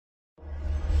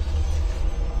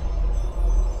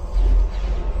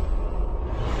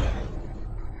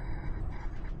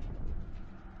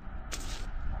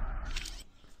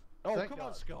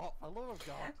on, Scott. I love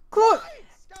God. Close.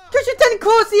 Because you didn't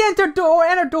close the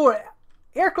inner door.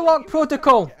 Airlock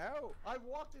protocol. I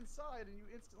walked inside and you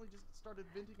instantly just started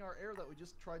venting our air that we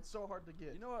just tried so hard to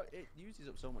get. You know what? It uses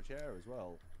up so much air as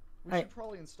well. We should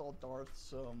probably install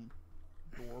Darth's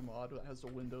door mod that has the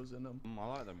windows in them. I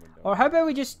like them windows. Or how about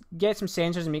we just get some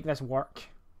sensors and make this work?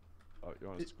 Oh, you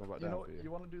want us to go back down for you?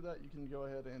 You want to do that? You can go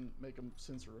ahead and make them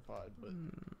sensorified, but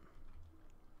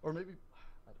or maybe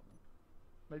I don't know.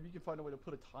 Maybe you can find a way to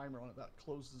put a timer on it that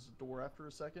closes the door after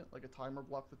a second, like a timer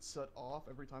block that's set off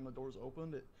every time the door's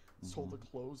opened. It's told to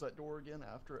close that door again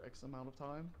after X amount of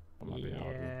time.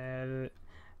 Yeah,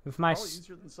 with my probably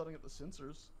easier than setting up the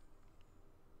sensors.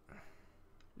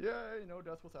 Yay, no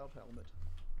death without helmet.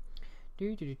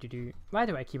 Why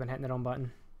do I keep on hitting the wrong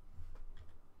button?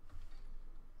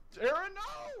 Aaron,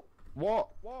 no! What?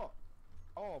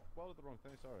 Oh, well, did the wrong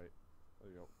thing. Sorry. There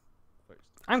you go. Fixed.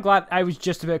 I'm glad I was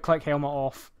just about to click helmet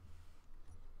off.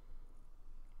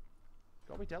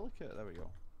 Gotta be delicate. There we go.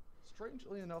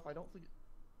 Strangely enough, I don't think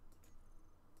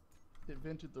it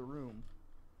vented the room.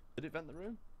 Did it vent the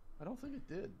room? I don't think it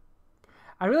did.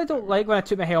 I really don't like when I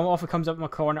took my helmet off, it comes up in my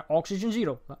corner, oxygen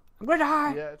 0. I'm gonna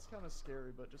die! Yeah, it's kind of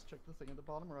scary, but just check the thing at the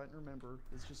bottom right and remember,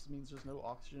 this just means there's no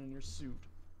oxygen in your suit.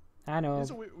 I know. It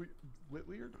is a bit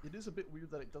weird. It is a bit weird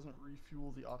that it doesn't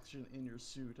refuel the oxygen in your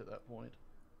suit at that point.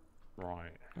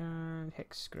 Right. And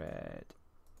Hex grid.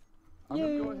 I'm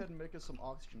gonna go ahead and make us some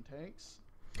oxygen tanks.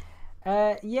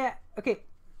 Yeah, okay.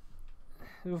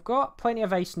 We've got plenty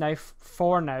of ice now,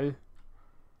 for now.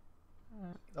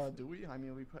 Do we? I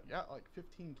mean, we got like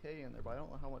 15k in there, but I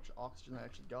don't know how much oxygen I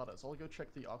actually got us. I'll go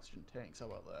check the oxygen tanks. How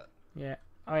about that? Yeah.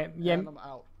 Alright, yeah. And I'm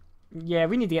out. Yeah,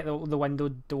 we need to get the window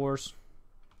doors.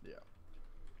 Yeah.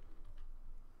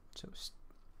 So,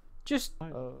 just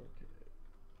Okay.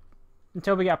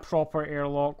 until we get a proper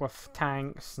airlock with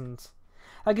tanks and...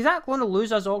 Like, is that going to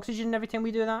lose us oxygen every time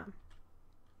we do that?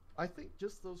 I think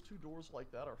just those two doors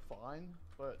like that are fine,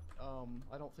 but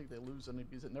I don't think they lose any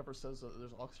because it never says that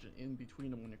there's oxygen in between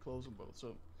them when you close them both.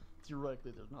 So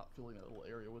theoretically, they're not filling that little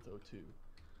area with O2.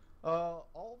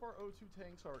 All of our O2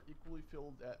 tanks are equally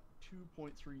filled at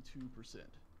 2.32%.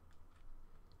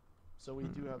 So we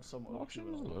do have some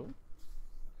O2.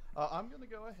 I'm gonna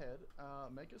go ahead,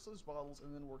 make us those bottles,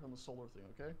 and then work on the solar thing.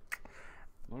 Okay?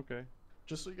 Okay.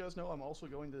 Just so you guys know, I'm also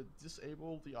going to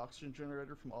disable the oxygen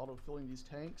generator from auto-filling these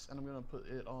tanks, and I'm going to put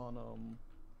it on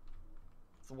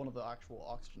one of the actual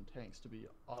oxygen tanks to be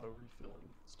auto-refilling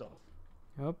stuff.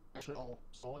 Yep. Actually, all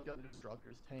I got to do is drop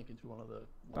your tank into one of the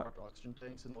large oxygen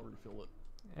tanks and it'll refill it.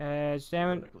 Has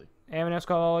anyone else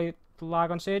got all the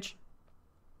lag on stage?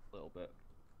 A little bit.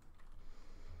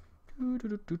 Ping,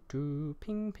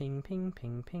 ping, ping,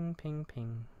 ping, ping, ping,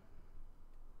 ping.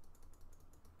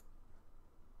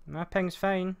 My ping's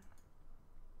fine.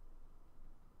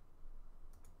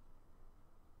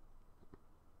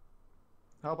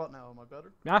 How about now? Am I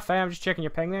better? Yeah, fine. I'm just checking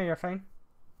your ping there. You're fine.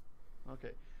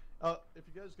 Okay. If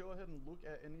you guys go ahead and look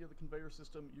at any of the conveyor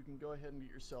system, you can go ahead and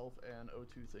get yourself an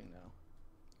O2 thing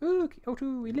now. Ooh,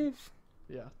 O2, we live.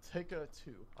 Yeah, take a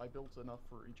 2. I built enough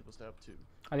for each of us to have 2.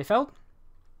 Are they filled?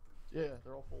 Yeah,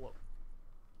 they're all full up.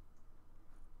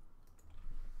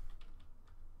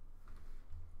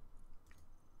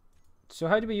 So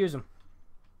how do we use them?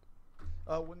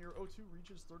 When your O2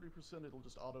 reaches 30%, it'll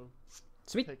just auto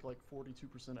take like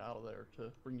 42% out of there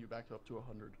to bring you back up to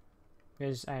 100.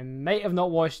 Because I might have not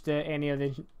watched any of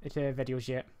the videos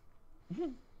yet.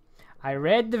 I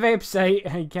read the website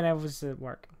and it kind of was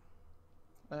working.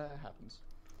 Happens.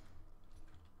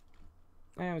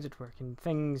 How is it working?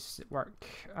 Things work.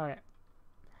 Alright.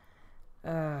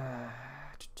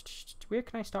 Where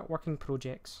can I start working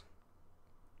projects?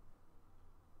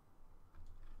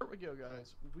 There we go,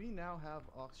 guys. We now have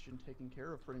oxygen taken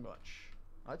care of pretty much.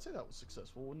 I'd say that was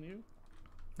successful, wouldn't you?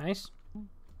 Nice.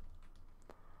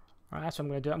 Alright, that's what I'm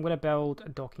going to do. I'm going to build a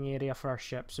docking area for our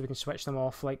ship so we can switch them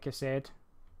off, like I said.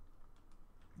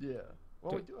 Yeah.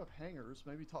 Well, we do have hangars.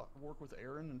 Maybe work with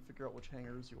Aaron and figure out which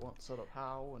hangars you want set up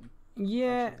how, and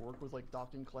actually work with like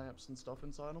docking clamps and stuff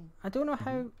inside them. I don't know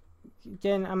how.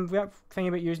 Again, I'm thinking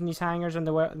about using these hangers on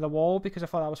the wall because I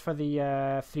thought that was for the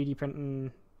 3D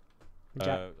printing. One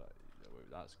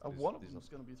of them is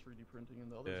going to be 3D printing,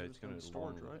 and the other is going to be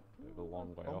storage, right? A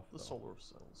long way off. The solar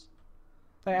cells.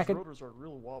 Like These rotors are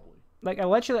really wobbly. Like,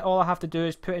 literally all I have to do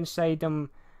is put inside them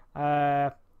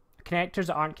connectors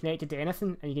that aren't connected to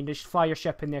anything, and you can just fly your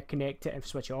ship in there, connect it, and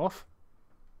switch it off.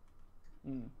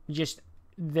 Just,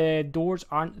 the doors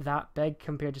aren't that big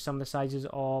compared to some of the sizes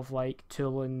of, like,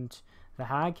 Tool and the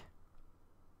Hag.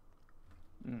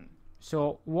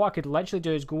 So, what I could literally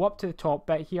do is go up to the top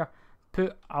bit here,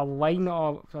 put a line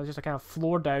of, just a kind of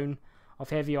floor down of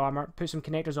heavy armor, put some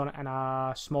connectors on it, and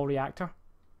a small reactor.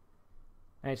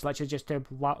 And it's literally just to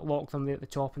lock them at the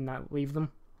top and that leave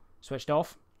them switched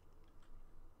off.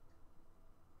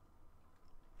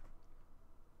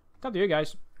 It's up to you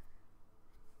guys.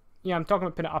 Yeah, I'm talking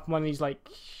about putting it up one of these like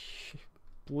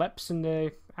blips in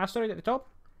the asteroid at the top.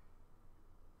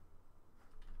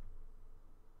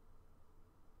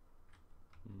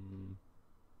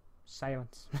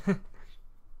 Silence.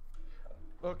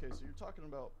 Okay, so you're talking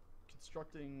about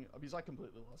constructing, because I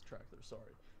completely lost track there,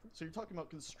 sorry. So you're talking about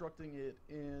constructing it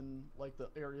in, like, the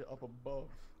area up above.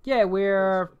 Yeah,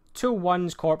 where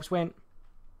 2-1's corpse went.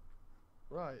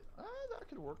 Right. That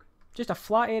could work. Just a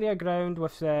flat area of ground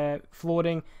with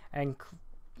floating and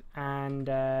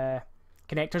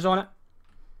connectors on it.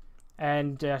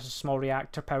 And there's a small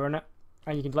reactor powering it.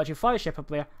 And you can literally fly the ship up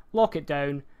there, lock it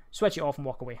down, switch it off and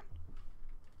walk away.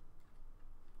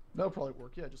 That'll probably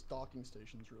work, yeah, just docking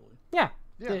stations, really. Yeah.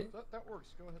 Yeah, that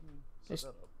works. Go ahead and set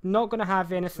that up. Not going to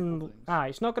have anything...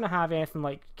 it's not going to have anything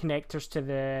like connectors to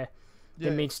the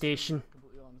main station.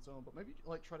 Completely on its own, but maybe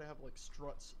like try to have like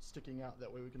struts sticking out.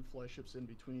 That way we can fly ships in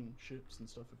between ships and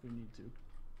stuff if we need to.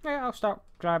 Yeah, I'll start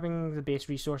grabbing the base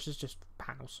resources, just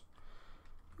panels.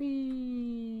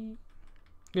 Because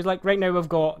like right now we've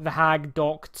got the hag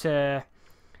docked to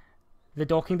the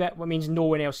docking bit, which means no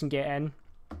one else can get in.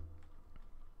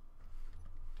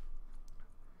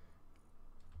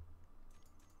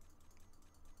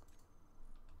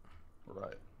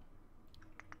 Right.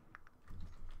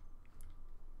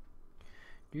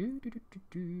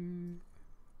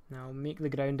 Now make the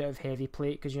ground out of heavy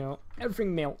plate because you know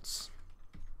everything melts.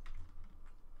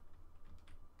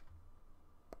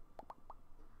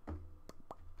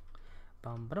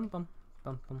 Bum bum bum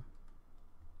bum bum.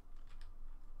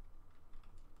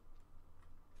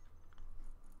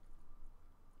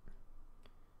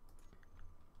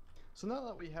 So now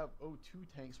that we have O2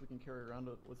 tanks we can carry around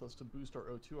with us to boost our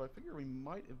O2, I figure we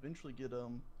might eventually get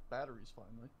batteries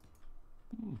finally.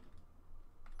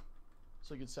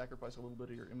 So you could sacrifice a little bit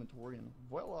of your inventory and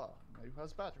voila, now you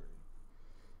has battery.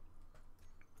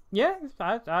 Yeah,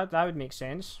 that would make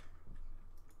sense.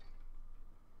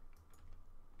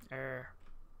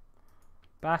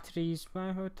 Batteries,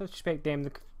 I would expect them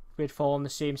would fall on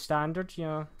the same standard, you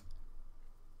know.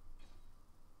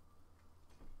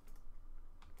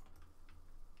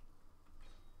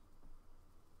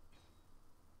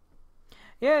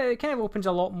 Yeah, it kind of opens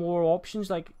a lot more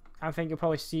options. Like, I think you'll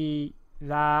probably see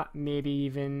that, maybe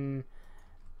even,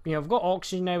 you know, we've got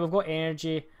oxygen now, we've got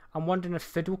energy. I'm wondering if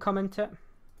food will come into it.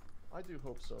 I do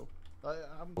hope so.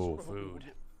 I'm sort of hoping we'll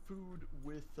get food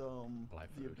with the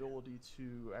ability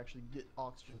to actually get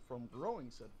oxygen from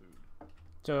growing said food.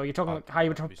 So you're talking like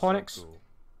hydroponics? So cool.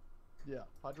 Yeah,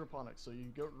 hydroponics. So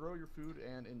you grow your food,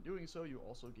 and in doing so, you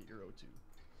also get your O2.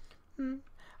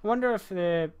 I wonder if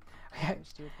the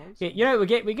yeah, you know, we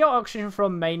get oxygen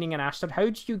from mining an asteroid. How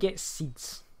do you get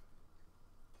seeds?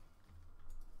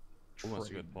 Oh, that's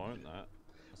a good point. That.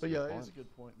 But yeah, that is a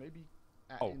good point. Maybe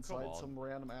inside some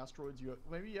random asteroids,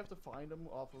 maybe you have to find them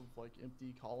off of like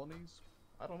empty colonies.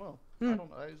 I don't know. I don't know.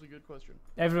 That is a good question.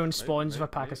 Everyone spawns with a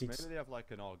pack of seeds. Maybe they have like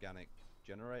an organic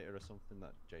generator or something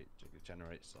that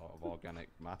generates sort of organic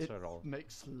matter. It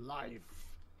makes life.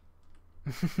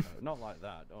 Not like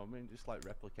that. I mean, just like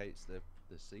replicates the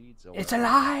seeds. Or it's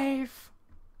alive.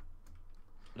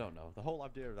 I don't know. The whole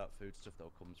idea of that food stuff that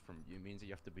comes from you means that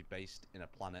you have to be based in a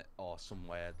planet or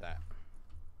somewhere that,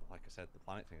 like I said, the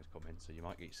planet thing has come in, so you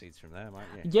might get seeds from there, might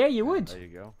you? Yeah, you would. There you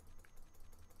go.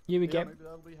 You would get. Maybe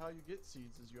that'll be how you get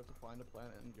seeds. Is you have to find a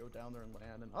planet and go down there and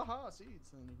land, and aha,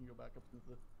 seeds, and then you can go back up into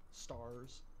the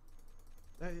stars.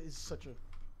 That is such a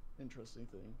interesting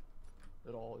thing.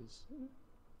 It all is.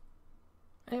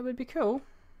 It would be cool.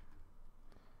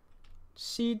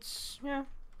 Seeds, yeah.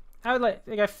 I would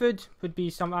like food would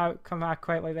be something I would come out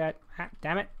quite like that. Ah,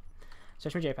 damn it!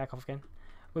 Switch my jetpack off again.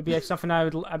 Would be something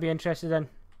I'd be interested in.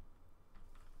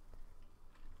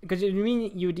 Because it would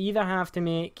mean you would either have to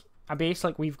make a base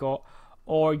like we've got,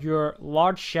 or your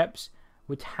large ships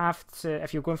would have to,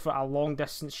 if you're going for a long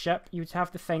distance ship, you would have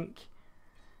to think.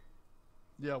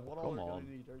 Yeah, what all are you gonna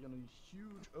need? Are you gonna need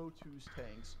huge O2's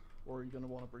tanks, or are you gonna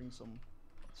want to bring something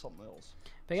else?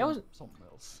 But something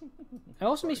else. It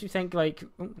also makes me think like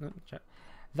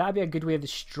that'd be a good way of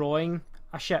destroying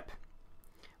a ship.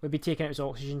 Would be taking out its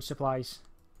oxygen supplies.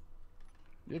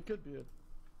 It could be a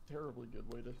terribly good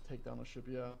way to take down a ship.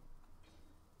 Yeah.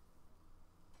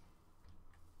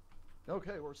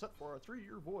 Okay, we're set for our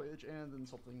 3-year voyage, and then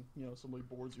something, you know, somebody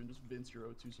boards you and just vents your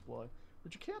O2 supply.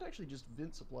 But you can't actually just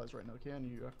vent supplies right now, can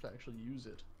you? You have to actually use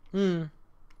it.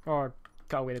 Or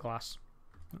cut away the glass.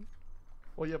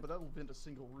 Well, yeah, but that'll vent a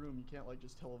single room. You can't like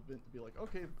just tell a vent to be like,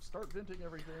 okay, start venting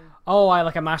everything. Oh, I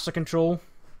like a master control.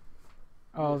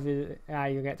 Oh, the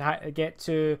you get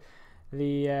to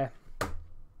the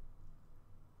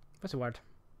what's the word?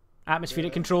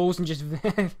 Atmospheric controls and just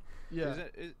Yeah.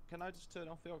 Can I just turn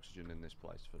off the oxygen in this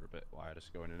place for a bit while I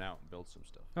just go in and out and build some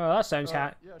stuff? Oh, that sounds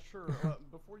Yeah, sure.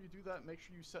 Before you do that, make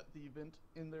sure you set the vent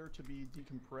in there to be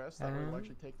decompressed. That way it'll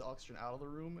actually take the oxygen out of the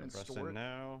room and store it.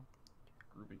 Now.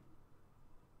 Groovy.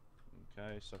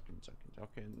 Okay, sucking.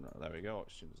 There we go.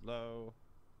 Oxygen is low.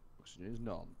 Oxygen is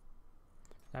none.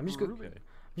 I'm just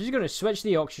gonna switch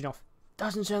the oxygen off.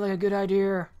 Doesn't sound like a good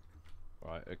idea.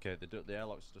 Right. Okay. The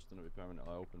airlock's just gonna be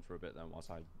permanently open for a bit then,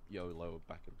 whilst I YOLO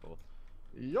back and forth.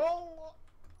 YOLO.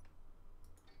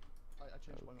 I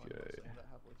changed my mind. I was saying that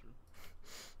halfway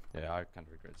through. Yeah, I kind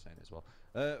of regret saying it as well.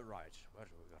 Right. Where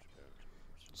do we got to go?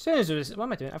 As soon as this, what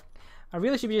am I doing? I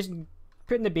really should be just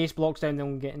putting the base blocks down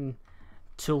and getting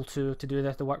Tool 2 to do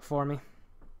the work for me.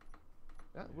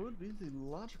 That would be the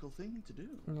logical thing to do.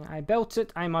 Yeah, I built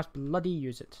it. I must bloody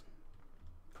use it.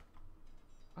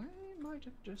 I might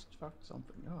have just fucked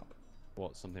something up.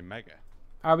 What? Something mega?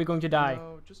 Are we going to die?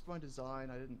 No, just my design.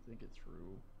 I didn't think it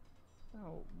through.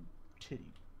 Oh,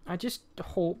 titty. I just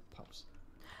hope. Pups.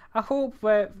 I hope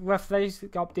with these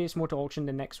updates more to auction,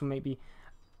 the next one might be,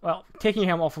 well, taking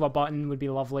him off of a button would be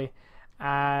lovely,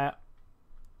 and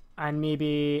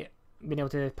maybe being able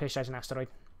to pressurize an asteroid.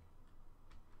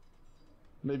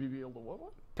 Maybe be able to what?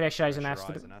 Pressurize an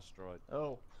Asteroid. asteroid.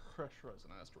 Oh, pressurize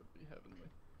an asteroid would be heavenly.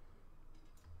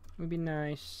 Would be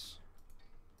nice.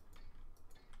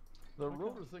 The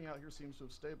rover thing out here seems to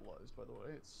have stabilized, by the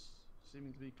way. It's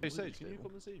seeming to be Hey, completely Sage, can stable. you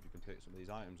come and see if you can pick some of these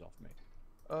items off me?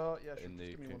 Yeah, sure. In Just the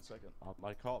give me 1 second.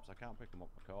 My corpse, I can't pick them up.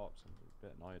 My corpse, I'm a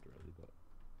bit annoyed really, but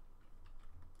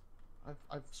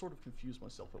I've sort of confused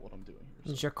myself at what I'm doing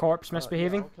here. Is your corpse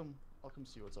misbehaving? Yeah, I'll come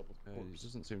see what's up with the he corpse.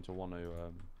 doesn't seem to want to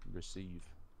receive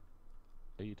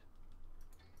aid.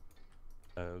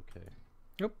 Okay.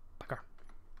 Nope. Bugger.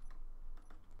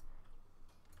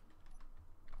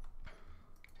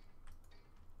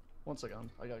 One second,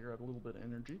 I gotta grab a little bit of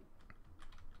energy.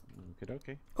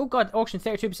 Okay. Oh god, auction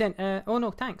 32%. Oh no,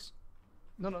 thanks.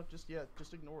 No, just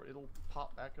ignore it. It'll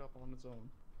pop back up on its own.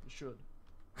 It should.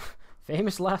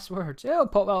 Famous last words. Oh,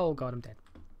 pop. Oh god, I'm dead.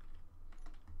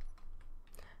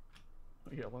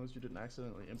 Yeah, as long as you didn't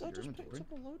accidentally empty your inventory.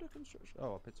 Picked up a load of construction.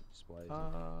 Oh, I picked up displays.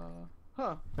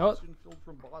 Huh. Oh. Oxygen filled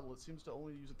from bottle. It seems to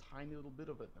only use a tiny little bit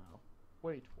of it now.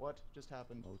 Wait, what just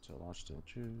happened? Motor large steel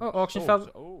tube. Oh, auction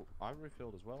filled. Oh, I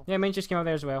refilled as well. Yeah, mine just came out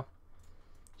there as well.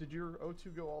 Did your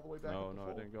O2 go all the way back up? No,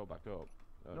 it didn't go back up.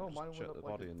 No, just mine went check up the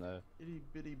like body in there. itty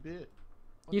bitty bit.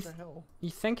 What You the hell?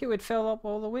 You think it would fill up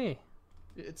all the way?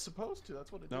 It's supposed to.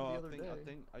 That's what it did No, the I other day.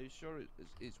 think. Are you sure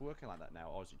it's working like that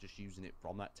now, or is it just using it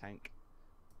from that tank?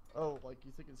 Oh, like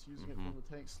you think it's using it from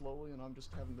the tank slowly, and I'm just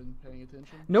haven't been paying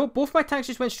attention? No, both my tanks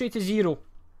just went straight to 0.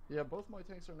 Yeah, both my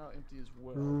tanks are now empty as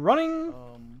well. Running.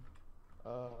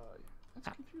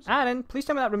 That's confusing. Aaron, please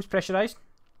tell me that room's pressurized.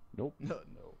 Nope. No.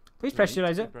 Please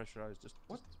pressurize it. Pressurize. Just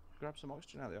grab some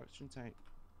oxygen out of the oxygen tank.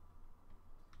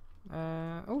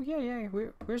 Oh yeah.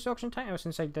 Where's the oxygen tank? Oh, it's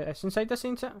inside the. It's inside this,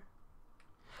 ain't it?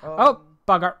 Oh,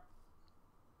 bugger!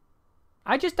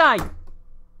 I just died.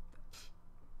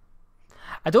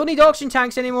 I don't need oxygen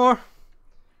tanks anymore.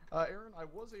 Aaron, I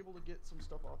was able to get some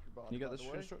stuff off your body. You got by the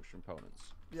way. construction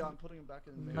components. Yeah, I'm putting them back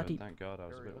in the Bloody- Thank God, I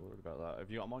was a bit area. worried about that. Have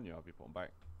you got them on you? Or have you put them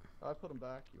back? I put them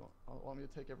back. You want me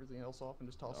to take everything else off and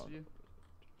just toss it to you?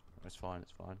 It's fine.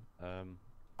 It's fine.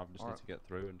 I just need to get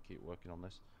through and keep working on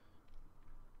this.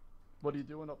 What are you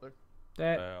doing up there?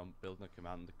 I'm building a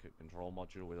command control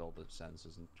module with all the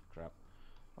sensors and crap.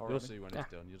 Alrighty. You'll see when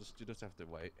it's done. You just have to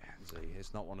wait and see.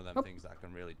 It's not one of them things that I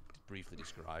can really briefly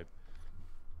describe.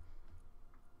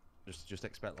 Just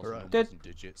expect lots of numbers and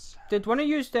digits. Did one of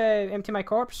you empty my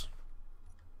corpse?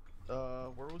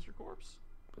 Where was your corpse?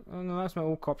 Oh no, that's my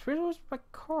old corpse. Where was my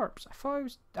corpse? I thought it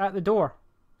was at the door.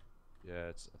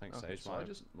 Yeah, I think Sage might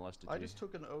have molested you. I just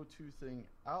took an O2 thing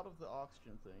out of the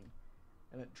oxygen thing,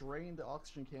 and it drained the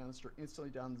oxygen canister instantly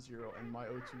down to 0, and my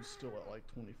O2 is still at like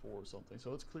 24 or something,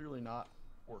 so it's clearly not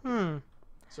working.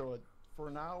 So for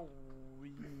now, we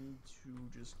need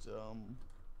to just,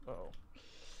 hold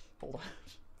on.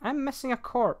 I'm missing a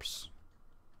corpse.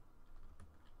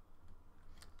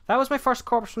 That was my first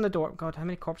corpse from the door. God, how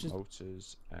many corpses?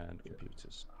 Motors and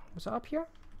computers. Was it up here?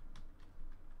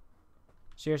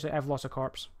 Seriously, I've lost a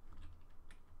corpse.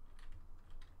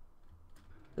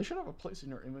 They should have a place in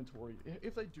your inventory.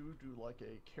 If they do like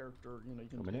a character, you know, you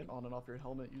can take on and off your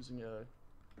helmet using a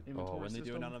inventory when they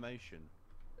do an system. animation.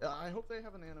 I hope they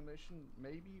have an animation,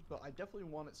 maybe, but I definitely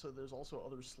want it so there's also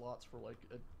other slots for like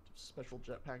a special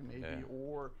jetpack, maybe,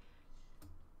 or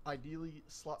ideally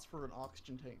slots for an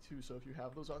oxygen tank too. So if you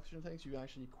have those oxygen tanks, you can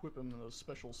actually equip them in those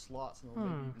special slots, and they'll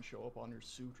maybe even show up on your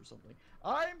suit or something.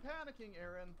 I'm panicking,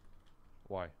 Aaron.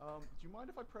 Why? Do you mind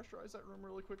if I pressurize that room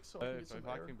really quick so I can get some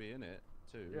air? I can be in it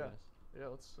too. Yeah. Yes. Yeah,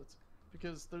 let's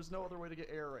because there's no other way to get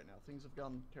air right now. Things have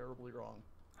gone terribly wrong.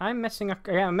 I'm missing a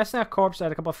corpse that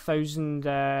had a couple of thousand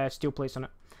steel plates on it,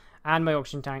 and my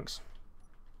oxygen tanks.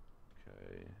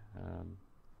 Okay.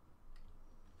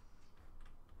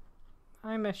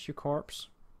 I miss you, corpse.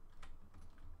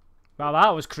 Well, that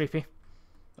was creepy.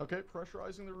 Okay,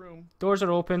 pressurizing the room. Doors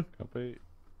are open. Copy.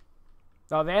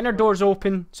 Oh, the inner door's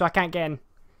open, so I can't get in.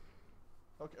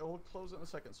 Okay, we'll close it in a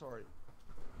second. Sorry.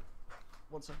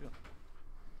 1 second.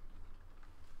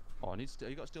 Oh,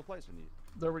 you got steel plates on you?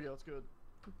 There we go. It's good.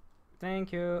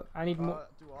 Thank you. I need more.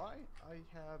 Do I? I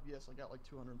have. Yes, I got like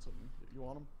 200 and something. You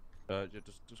want them?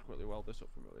 Just quickly weld this up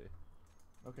for me, will you?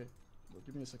 Okay. Well,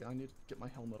 give me a second. I need to get my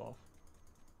helmet off.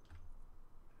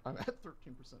 I'm at 13%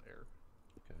 air.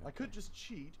 Okay. I could just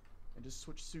cheat and just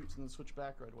switch suits and then switch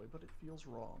back right away, but it feels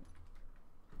wrong.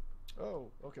 Oh,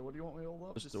 okay. What do you want me to hold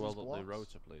up? Just to weld up the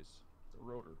rotor, please. The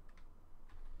rotor.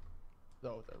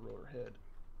 No, that rotor head.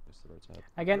 Just the rotor head.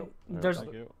 Again,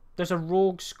 Nope. there's a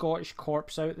rogue Scottish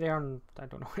corpse out there, and I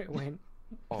don't know where it went.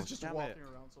 Oh, it's just damn walking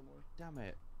it. around somewhere. Damn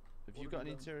it. Have you got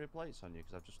any interior plates on you?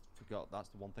 Because I've just forgot. That's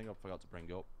the one thing I forgot to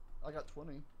bring up. I got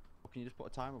 20. Well, can you just put a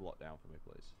timer block down for me,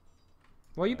 please?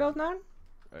 What are you building on?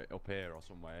 Up here or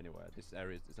somewhere, anywhere. This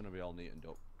area is going to be all neatened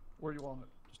up. Where do you want it?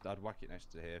 Just I'd whack it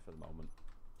next to here for the moment.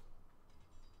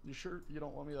 You sure you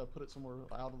don't want me to put it somewhere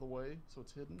out of the way so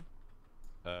it's hidden?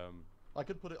 I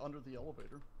could put it under the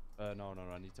elevator. No,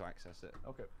 I need to access it.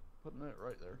 Okay, putting it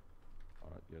right there.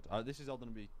 Alright, good. This is all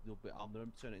going to be a little bit. I'm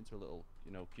going to turn it into a little,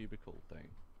 cubicle thing.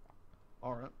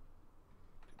 Alright.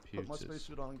 Put my Computers.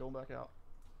 spacesuit on and going back out.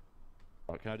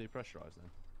 Alright, can I depressurize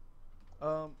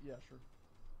then? Yeah, sure.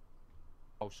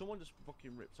 Oh, someone just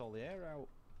fucking ripped all the air out.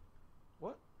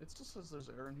 What? It still says there's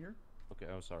air in here. Okay,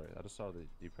 oh sorry, I just saw the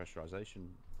depressurization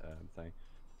thing.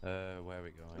 Where are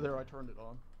we going? There, I turned it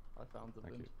on. I found the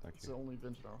Thank vent. you, thank It's you. the only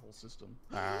vent in our whole system.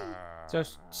 So,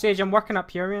 Sage, I'm working up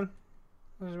here, man.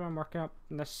 This is where I'm working up.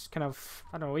 In this kind of,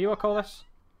 I don't know what you want to call this.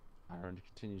 Aaron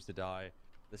continues to die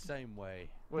the same way.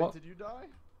 Wait, What? did you die?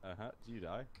 Do you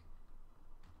die?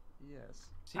 Yes.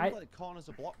 Seems like the corners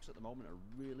of blocks at the moment are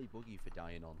really buggy for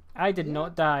dying on. I did Yeah.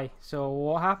 not die. So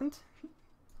what happened?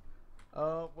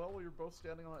 Well, we were both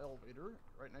standing on an elevator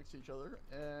right next to each other,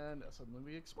 and suddenly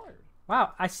we expired.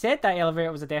 Wow, I said that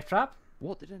elevator was a death trap.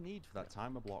 What did I need for that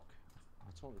timer block? I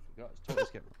totally forgot. It's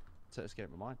totally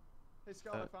escaped my mind. Hey,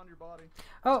 Scott, I found your body.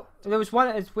 Oh, there was one.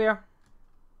 It's where?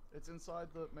 It's inside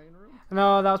the main room?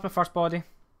 No, that was my first body.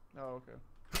 Oh, okay.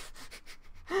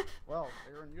 Wow,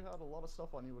 Aaron, you had a lot of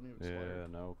stuff on you when you expired. Yeah,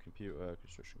 no, computer,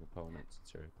 construction components,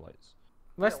 interior plates.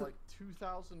 Let's. Yeah, like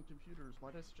 2,000 computers.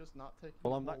 Might I just not take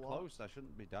Well, the I'm that whole lot? close. I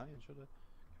shouldn't be dying, should I?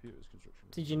 Computers, construction.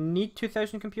 Did you need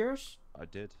 2,000 computers? I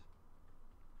did.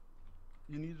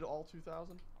 You needed all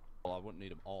 2,000? Well, I wouldn't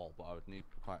need them all, but I would need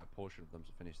quite a portion of them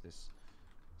to finish this.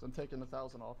 So I'm taking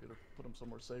 1,000 off you to put them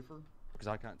somewhere safer. Because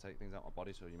I can't take things out of my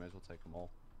body, so you may as well take them all.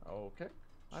 Okay.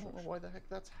 I don't know why the heck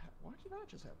that's. Why did that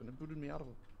just happen? It booted me out of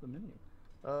the menu.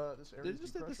 This area Did it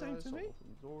just do the same to me?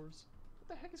 Open doors. What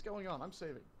the heck is going on? I'm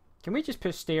saving. Can we just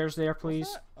put stairs there, please?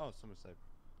 What's that? Oh, someone saved.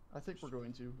 I think we're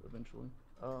going to eventually.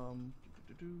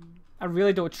 I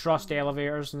really don't trust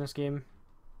elevators in this game.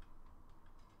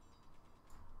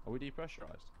 Are we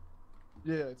depressurized?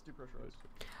 Yeah, it's depressurized.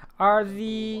 Are It's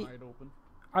the wide open?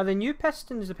 are the new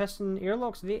pistons, the piston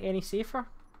airlocks, are they any safer?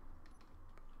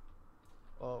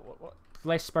 What?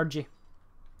 Less spurgy.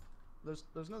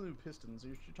 There's no new pistons.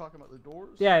 You're talking about the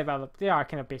doors? Yeah, well, they are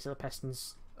kind of basically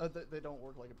pistons. They don't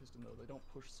work like a piston though. They don't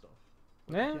push stuff.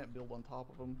 Yeah. You can't build on top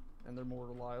of them, and they're more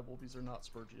reliable because they're not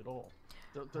spurgy at all.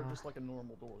 They're just like a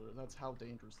normal door. That's how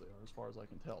dangerous they are, as far as I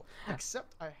can tell.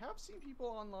 Except I have seen people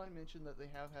online mention that they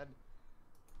have had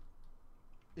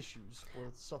issues where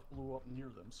stuff blew up near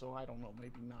them. So I don't know,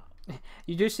 maybe not.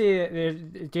 You do say they're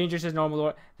dangerous as a normal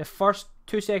door. The first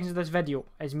 2 seconds of this video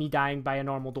is me dying by a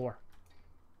normal door.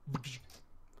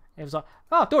 It was like,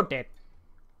 oh, door dead.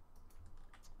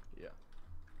 Yeah.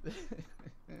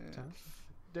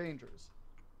 Dangerous.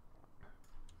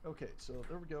 Okay, so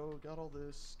there we go. Got all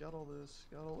this. Got all this.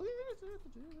 Got all this.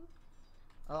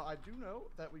 I do know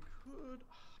that we could.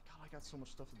 God, I got so much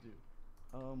stuff to do.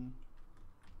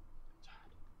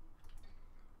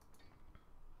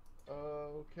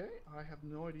 Okay, I have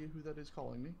no idea who that is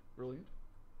calling me. Brilliant.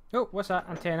 Oh, what's that?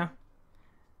 Antenna.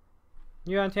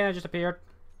 New antenna just appeared.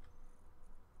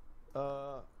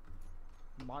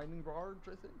 Mining barge,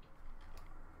 I think.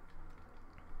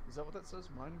 Is that what that says?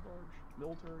 Mining barge?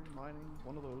 Military, mining,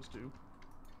 one of those two.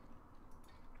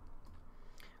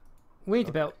 We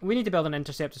need to build an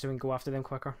interceptor so we can go after them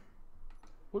quicker.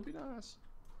 Would be nice.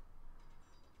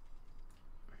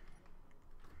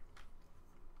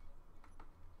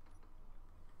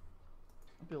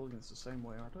 I'm building this the same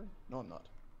way, aren't I? No, I'm not.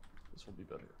 This will be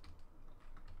better.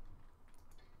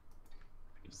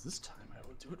 Because this time I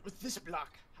will do it with this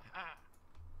block. Ha-ha!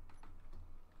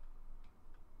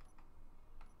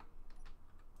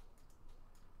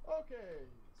 Okay,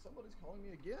 somebody's calling me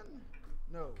again?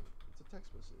 No, it's a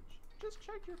text message. Just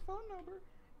check your phone number.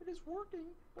 It is working,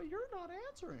 but you're not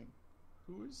answering.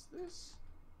 Who is this?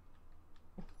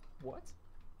 What?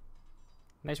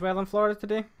 Nice weather in Florida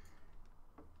today.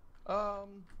 Yeah,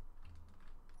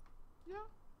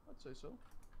 I'd say so.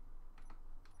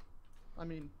 I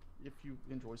mean, if you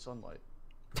enjoy sunlight.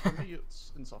 For me,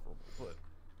 it's insufferable, but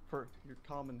for your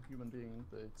common human being,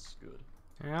 it's good.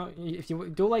 Well, if you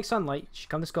don't like sunlight, you should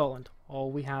come to Scotland.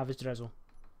 All we have is drizzle.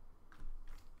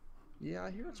 Yeah,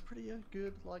 I hear it's pretty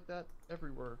good like that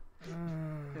everywhere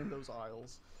in those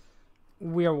isles.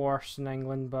 We're worse in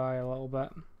England by a little bit.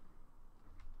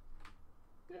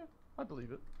 Yeah, I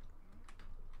believe it.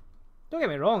 Don't get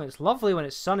me wrong, it's lovely when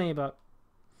it's sunny, but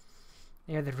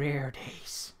they're the rare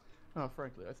days. Oh,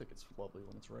 frankly, I think it's lovely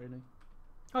when it's raining.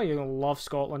 Oh, you're gonna love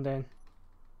Scotland then.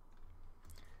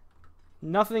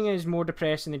 Nothing is more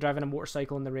depressing than driving a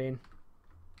motorcycle in the rain.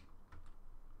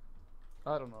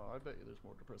 I don't know. I bet you there's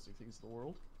more depressing things in the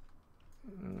world.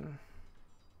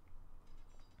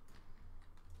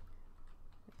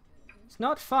 It's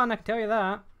not fun, I can tell you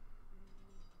that.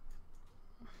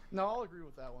 No, I'll agree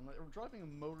with that one. Driving a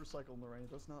motorcycle in the rain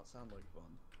does not sound like fun.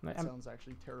 It sounds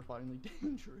actually terrifyingly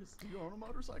dangerous. Do you own a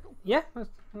motorcycle? Yeah, I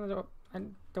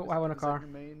don't have a car. Is that your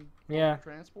main yeah,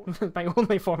 transport? my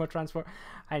only form of transport.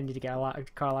 I need to get a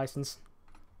car license.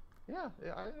 Yeah,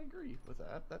 I agree with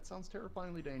that. That sounds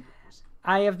terrifyingly dangerous.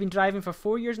 I have been driving for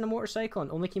 4 years on a motorcycle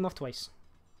and only came off twice.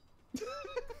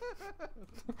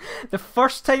 The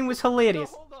first time was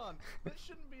hilarious. No, hold on. That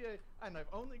shouldn't be and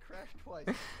I've only crashed twice.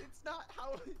 It's not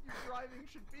how your driving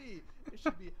should be. It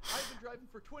should be, I've been driving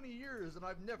for 20 years and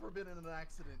I've never been in an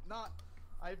accident. Not,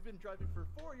 I've been driving for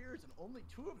 4 years and only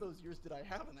 2 of those years did I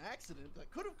have an accident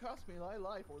that could have cost me my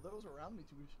life or those around me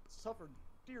to have suffered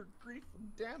dear grief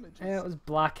and damage. It was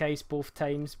black ice both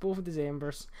times, both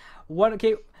Decembers.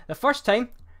 Okay, the first time,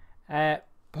 the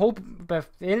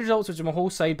end results was my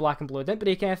whole side black and blue. Didn't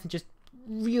break anything, just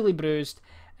really bruised.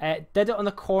 Did it on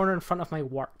the corner in front of my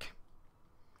work.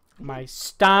 My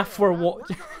staff were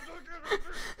watching.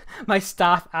 My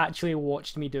staff actually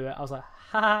watched me do it. I was like,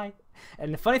 hi.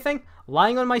 And the funny thing,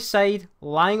 lying on my side,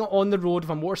 lying on the road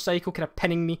with a motorcycle kind of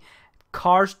pinning me,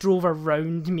 cars drove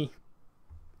around me.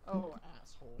 Oh,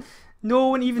 asshole. No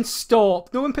one even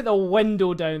stopped. No one put the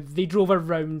window down. They drove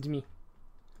around me.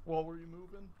 Well, were you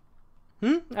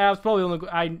moving? I was probably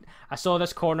only. I saw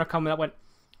this corner coming up. Went,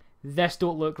 this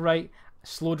don't look right.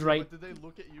 Slowed right. But did they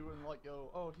look at you and like go,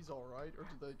 "Oh, he's all right," or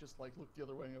did they just like look the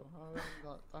other way and go,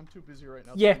 "Oh, I'm too busy right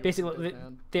now"? Yeah, basically. Those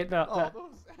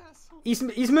assholes.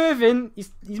 He's moving.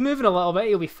 He's moving a little bit.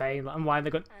 He'll be fine. I'm lying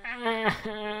there going,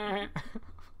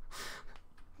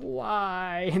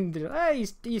 why? And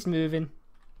he's moving.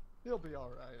 He'll be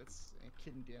all right. It's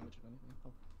kidney damage or anything.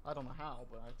 I don't know how,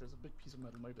 but there's a big piece of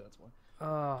metal. Maybe that's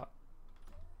why.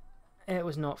 It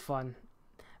was not fun.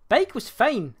 Bike was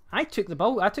fine. I took the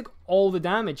bulk. I took all the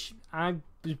damage. I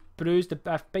was bruised. The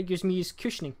bike used me as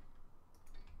cushioning.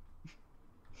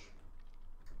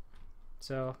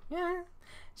 So yeah.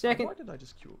 Second. Why did I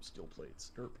just queue up steel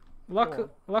plates?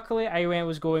 Luckily, I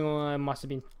was going on. Must have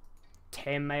been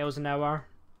 10 miles an hour.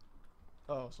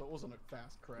 Oh, so it wasn't a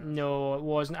fast crash. No, it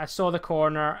wasn't. I saw the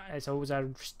corner. So it was a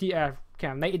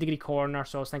kind of 90-degree corner.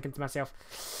 So I was thinking to myself,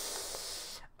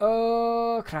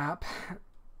 "Oh crap!"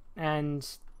 And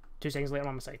 2 seconds later, I'm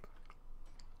on my side.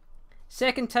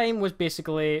 Second time was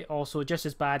basically also just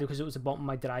as bad because it was the bottom of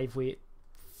my driveway at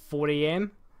 4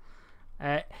 AM.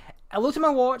 I looked at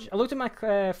my watch, I looked at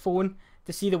my phone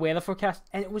to see the weather forecast,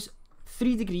 and it was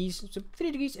 3 degrees. So 3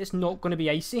 degrees is not going to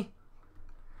be icy.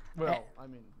 Well, I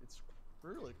mean, it's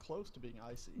really close to being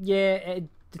icy. Yeah,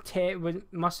 the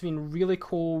must have been really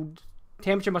cold.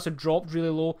 Temperature must have dropped really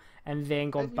low and then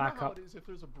gone back how up. It is if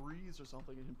there's a breeze or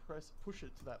something, you can push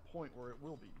it to that point where it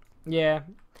will be. Yeah.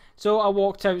 So I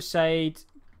walked outside,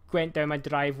 went down my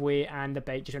driveway, and the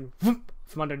bike just went whoop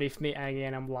from underneath me, and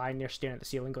again I'm lying there staring at the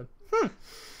ceiling going,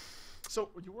 So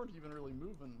you weren't even really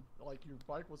moving, like your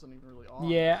bike wasn't even really on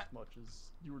Yeah. as much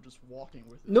as you were just walking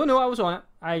with it. No, I was on it.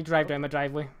 I drive down my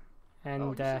driveway, and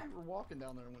you said you were walking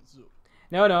down there and went zoop.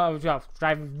 no, I was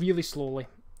driving really slowly.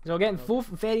 So again, both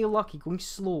very lucky, going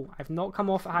slow. I've not come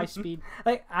off at high speed.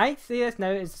 Like I say this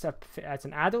now as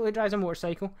an adult who drives a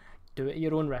motorcycle, do it at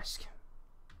your own risk.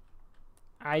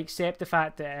 I accept the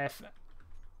fact that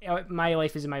if my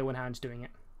life is in my own hands doing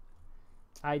it.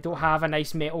 I don't have a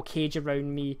nice metal cage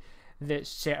around me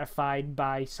that's certified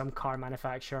by some car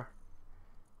manufacturer.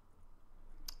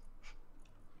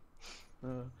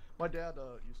 My dad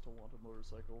used to want a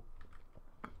motorcycle.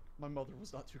 My mother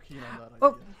was not too keen on that idea.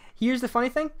 Oh, here's the funny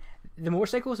thing. The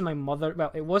motorcycle was my mother.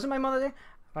 Well, it wasn't my mother there.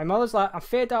 My mother's like, I'm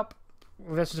fed up.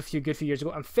 Well, this was a few years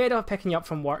ago. I'm fed up picking you up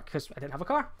from work because I didn't have a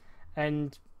car.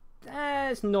 And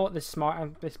it's not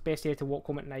the best idea to walk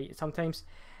home at night sometimes.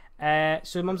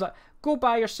 So mum's like, go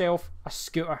buy yourself a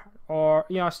scooter. Or,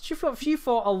 you know, she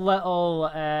thought a little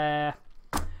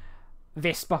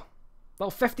Vespa.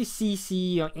 Little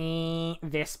 50cc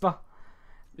Vespa.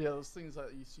 Yeah, those things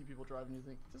that you see people driving, you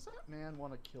think, does that man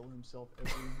want to kill himself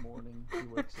every morning he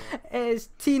wakes up? It's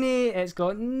teeny, it's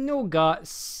got no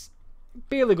guts,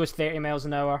 barely goes 30 miles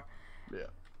an hour. Yeah.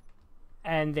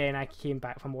 And then I came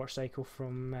back from motorcycle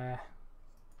from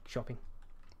shopping.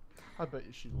 I bet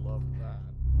you she loved that.